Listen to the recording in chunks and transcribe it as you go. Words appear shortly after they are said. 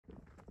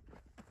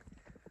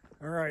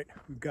All right,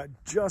 we've got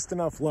just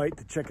enough light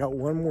to check out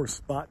one more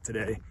spot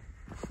today.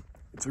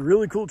 It's a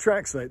really cool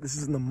track site. This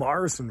is in the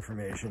Morrison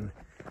Formation.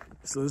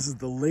 So this is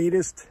the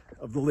latest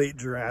of the late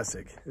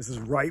Jurassic. This is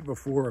right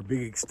before a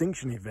big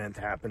extinction event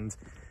happened.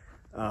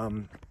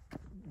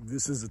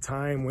 This is a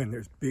time when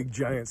there's big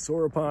giant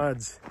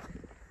sauropods,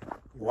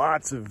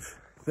 lots of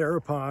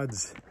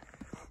theropods,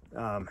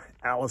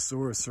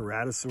 allosaurus,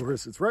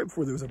 ceratosaurus. It's right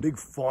before there was a big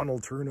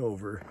faunal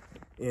turnover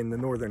in the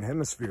northern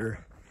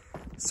hemisphere.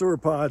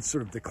 Sauropods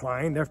sort of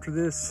declined after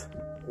this.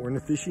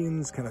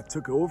 Ornithischians kind of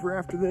took over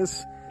after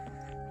this.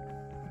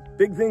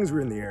 Big things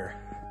were in the air.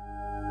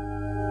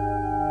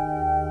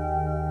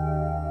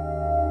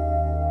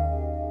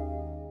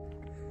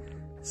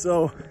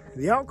 So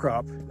the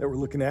outcrop that we're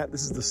looking at,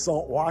 this is the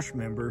salt wash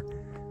member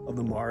of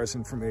the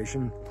Morrison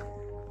Formation.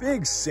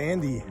 Big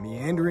sandy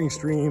meandering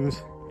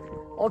streams,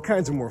 all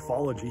kinds of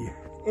morphology.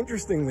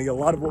 Interestingly, a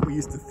lot of what we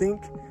used to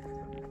think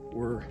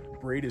were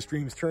braided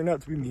streams turned out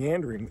to be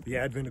meandering with the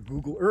advent of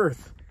Google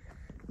Earth,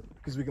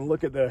 because we can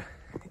look at the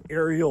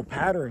aerial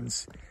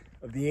patterns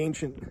of the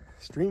ancient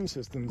stream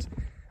systems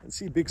and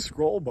see big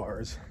scroll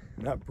bars,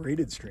 not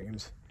braided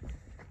streams.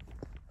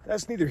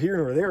 That's neither here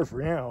nor there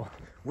for now.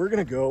 We're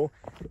gonna go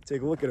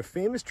take a look at a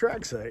famous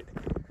track site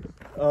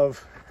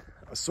of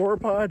a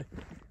sauropod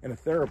and a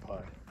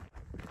theropod.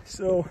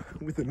 So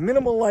with the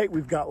minimal light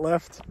we've got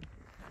left,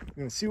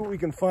 we're gonna see what we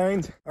can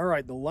find. All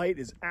right, the light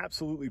is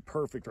absolutely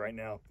perfect right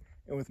now.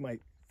 And with my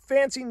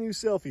fancy new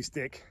selfie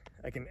stick,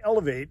 I can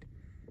elevate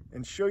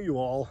and show you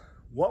all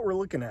what we're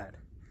looking at.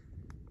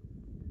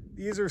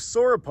 These are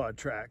sauropod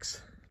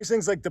tracks. These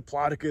things like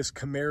Diplodocus,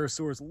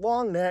 Camarasaurus,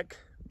 long neck,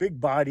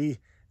 big body,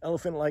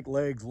 elephant-like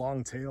legs,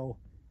 long tail.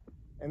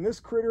 And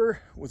this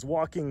critter was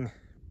walking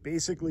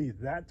basically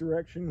that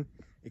direction.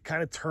 It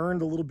kind of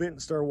turned a little bit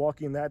and started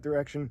walking in that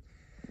direction.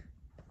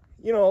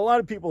 You know, a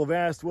lot of people have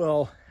asked,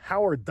 well,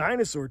 how are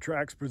dinosaur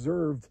tracks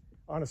preserved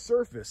on a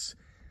surface?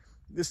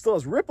 This still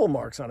has ripple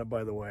marks on it,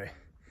 by the way.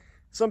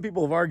 Some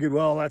people have argued,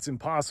 well, that's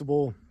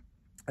impossible.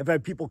 I've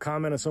had people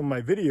comment on some of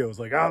my videos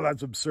like, oh,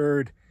 that's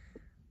absurd,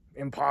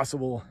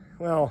 impossible.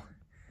 Well,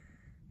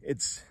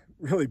 it's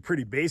really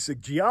pretty basic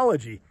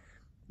geology.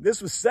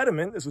 This was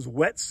sediment. This was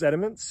wet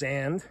sediment,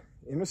 sand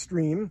in a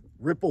stream,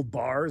 rippled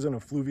bars in a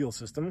fluvial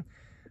system.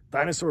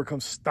 Dinosaur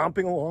comes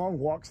stomping along,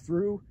 walks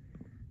through.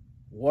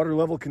 Water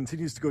level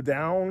continues to go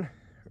down.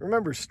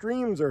 Remember,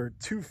 streams are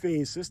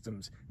two-phase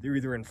systems. They're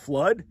either in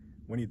flood,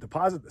 when you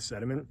deposit the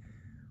sediment,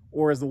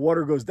 or as the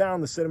water goes down,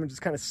 the sediment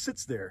just kind of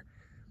sits there.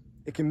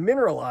 It can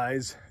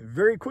mineralize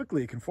very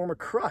quickly. It can form a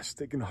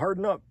crust. It can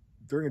harden up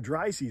during a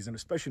dry season,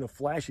 especially in a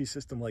flashy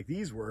system like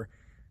these were,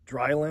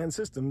 dry land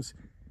systems.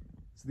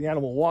 So the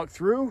animal will walk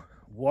through,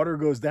 water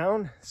goes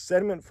down,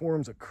 sediment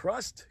forms a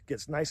crust,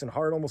 gets nice and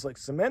hard, almost like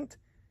cement.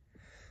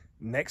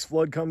 Next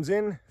flood comes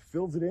in,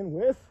 fills it in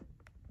with,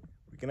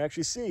 we can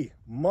actually see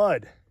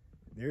mud.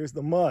 There's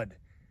the mud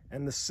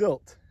and the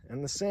silt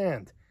and the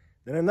sand.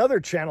 Then another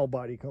channel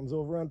body comes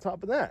over on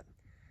top of that.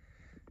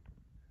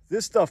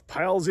 This stuff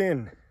piles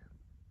in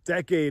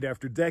decade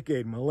after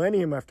decade,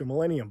 millennium after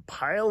millennium,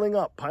 piling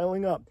up,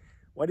 piling up.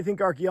 Why do you think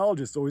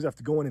archaeologists always have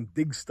to go in and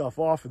dig stuff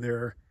off of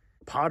their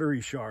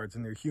pottery shards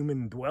and their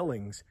human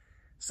dwellings?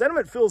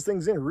 Sediment fills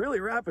things in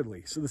really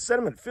rapidly. So the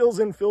sediment fills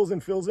in, fills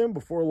in, fills in.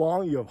 Before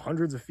long, you have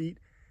hundreds of feet,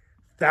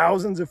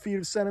 thousands of feet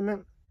of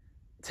sediment,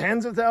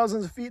 tens of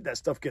thousands of feet. That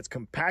stuff gets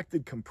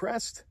compacted,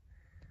 compressed.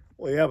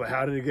 Well, yeah, but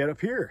how did it get up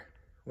here?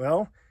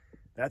 Well,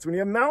 that's when you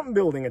have mountain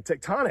building and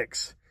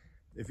tectonics.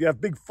 If you have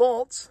big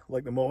faults,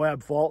 like the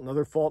Moab fault and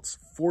other faults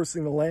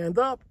forcing the land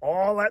up,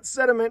 all that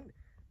sediment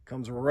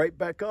comes right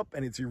back up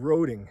and it's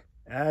eroding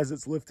as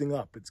it's lifting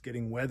up. It's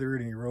getting weathered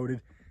and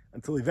eroded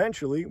until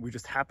eventually we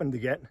just happen to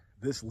get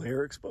this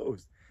layer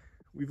exposed.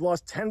 We've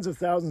lost tens of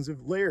thousands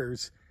of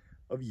layers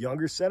of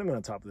younger sediment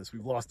on top of this.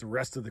 We've lost the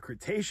rest of the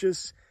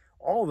Cretaceous,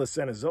 all of the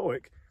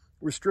Cenozoic.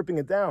 We're stripping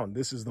it down.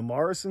 This is the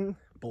Morrison.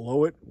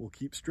 Below it will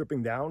keep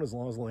stripping down as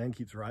long as the land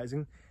keeps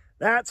rising.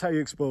 That's how you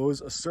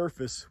expose a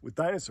surface with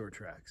dinosaur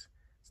tracks.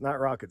 It's not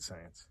rocket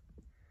science.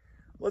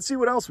 Let's see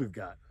what else we've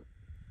got.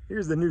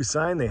 Here's the new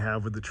sign they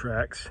have with the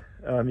tracks.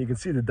 You can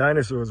see the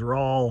dinosaurs are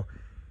all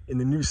in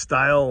the new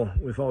style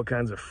with all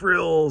kinds of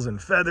frills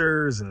and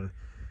feathers and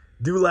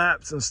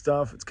dewlaps and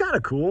stuff. It's kind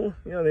of cool.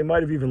 You know, they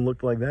might have even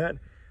looked like that.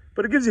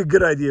 But it gives you a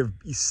good idea of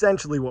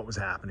essentially what was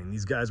happening.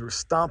 These guys were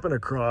stomping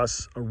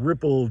across a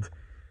rippled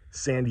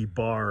sandy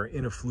bar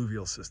in a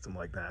fluvial system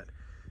like that.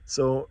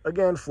 So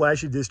again,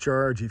 flashy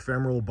discharge,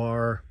 ephemeral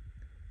bar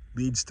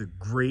leads to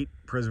great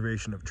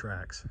preservation of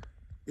tracks.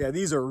 Yeah,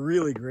 these are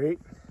really great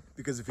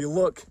because if you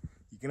look,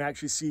 you can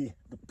actually see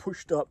the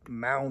pushed up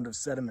mound of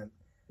sediment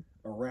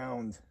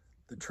around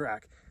the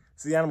track.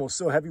 So the animal was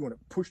so heavy when it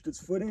pushed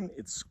its foot in,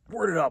 it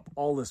squirted up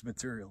all this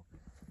material.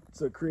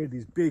 So it created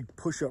these big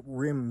push-up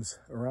rims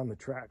around the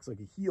tracks,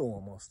 like a heel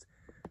almost.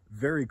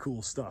 Very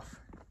cool stuff.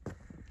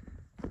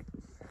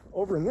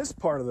 Over in this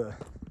part of the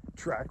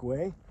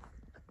trackway,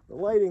 the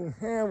lighting,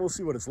 we'll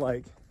see what it's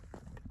like.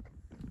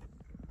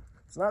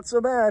 It's not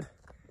so bad.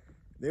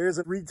 There's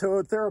a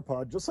three-toed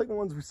theropod, just like the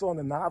ones we saw in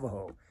the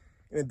Navajo.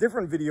 In a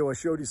different video, I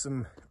showed you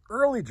some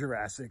early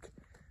Jurassic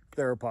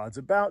theropods,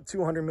 about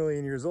 200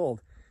 million years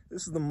old.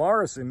 This is the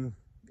Morrison.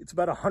 It's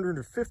about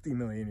 150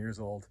 million years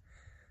old.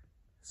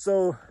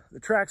 So the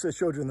tracks I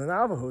showed you in the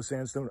Navajo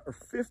sandstone are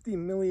 50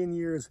 million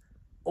years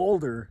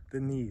older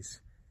than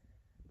these.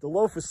 The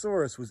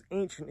Dilophosaurus was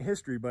ancient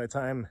history by the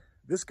time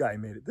this guy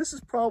made it. This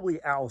is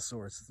probably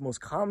Allosaurus. It's the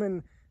most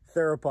common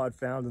theropod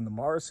found in the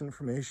Morrison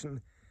Formation.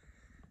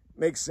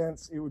 Makes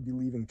sense, it would be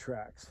leaving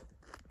tracks.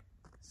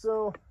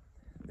 So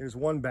there's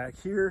one back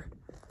here,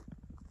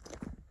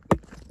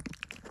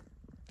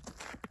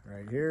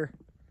 right here.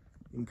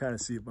 You can kind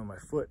of see it by my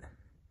foot.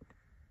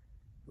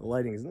 The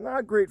lighting is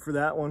not great for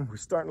that one. We're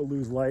starting to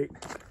lose light.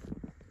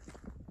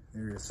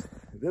 There's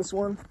this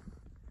one.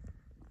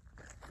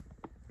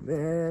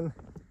 Then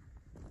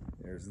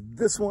there's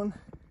this one.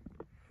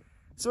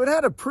 So it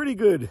had a pretty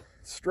good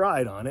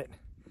stride on it.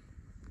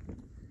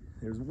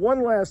 There's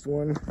one last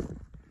one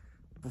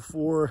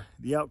before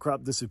the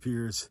outcrop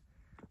disappears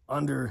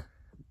under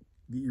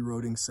the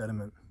eroding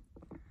sediment.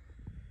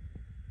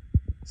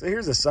 So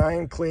here's a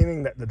sign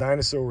claiming that the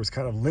dinosaur was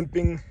kind of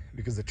limping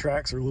because the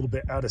tracks are a little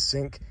bit out of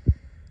sync.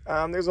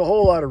 There's a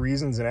whole lot of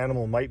reasons an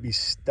animal might be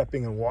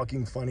stepping and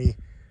walking funny.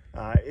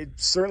 It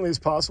certainly is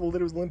possible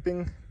that it was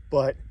limping,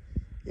 but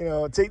you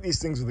know, take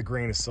these things with a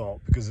grain of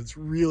salt because it's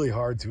really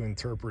hard to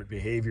interpret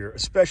behavior,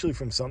 especially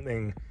from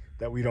something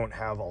that we don't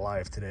have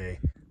alive today.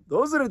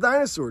 Those are the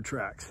dinosaur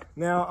tracks.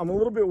 Now, I'm a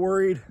little bit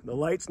worried. The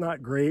light's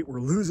not great. We're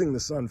losing the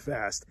sun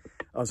fast.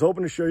 I was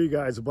hoping to show you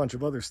guys a bunch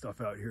of other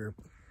stuff out here.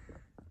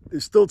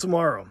 There's still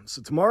tomorrow.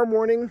 So tomorrow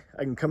morning,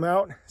 I can come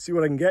out, see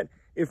what I can get.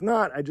 If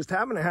not, I just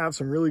happen to have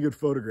some really good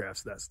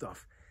photographs of that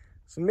stuff.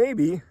 So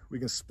maybe we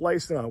can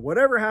splice it on.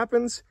 Whatever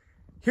happens,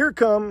 here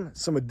come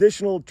some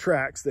additional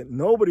tracks that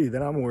nobody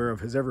that I'm aware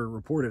of has ever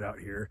reported out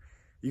here.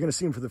 You're going to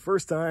see them for the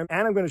first time,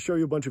 and I'm going to show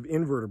you a bunch of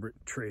invertebrate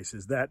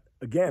traces that,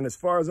 again, as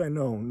far as I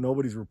know,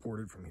 nobody's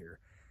reported from here.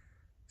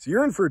 So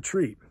you're in for a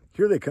treat.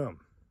 Here they come.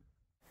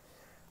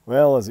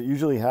 Well, as it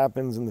usually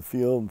happens in the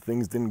field,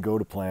 things didn't go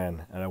to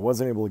plan, and I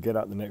wasn't able to get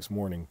out the next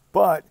morning.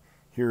 But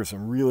here are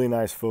some really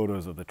nice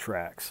photos of the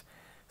tracks.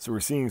 So we're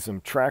seeing some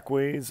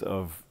trackways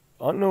of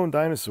unknown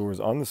dinosaurs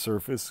on the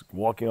surface,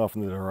 walking off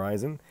into the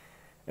horizon,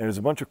 and there's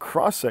a bunch of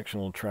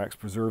cross-sectional tracks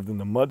preserved in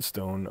the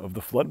mudstone of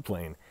the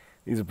floodplain.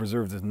 These are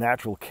preserved as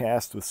natural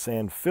casts with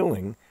sand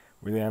filling,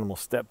 where the animal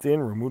stepped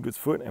in, removed its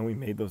foot, and we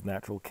made those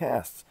natural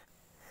casts.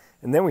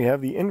 And then we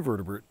have the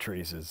invertebrate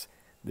traces.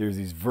 There's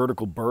these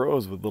vertical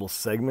burrows with little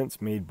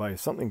segments made by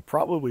something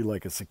probably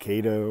like a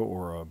cicada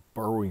or a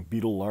burrowing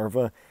beetle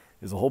larva.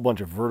 There's a whole bunch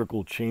of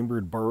vertical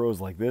chambered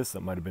burrows like this that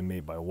might have been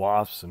made by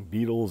wasps and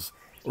beetles,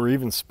 or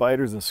even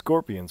spiders and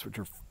scorpions, which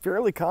are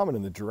fairly common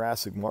in the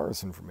Jurassic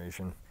Morrison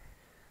Formation.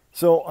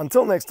 So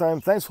until next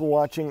time, thanks for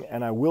watching,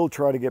 and I will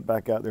try to get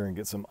back out there and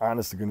get some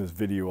honest-to-goodness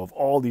video of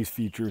all these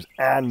features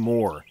and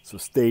more. So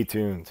stay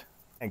tuned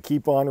and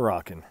keep on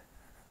rocking.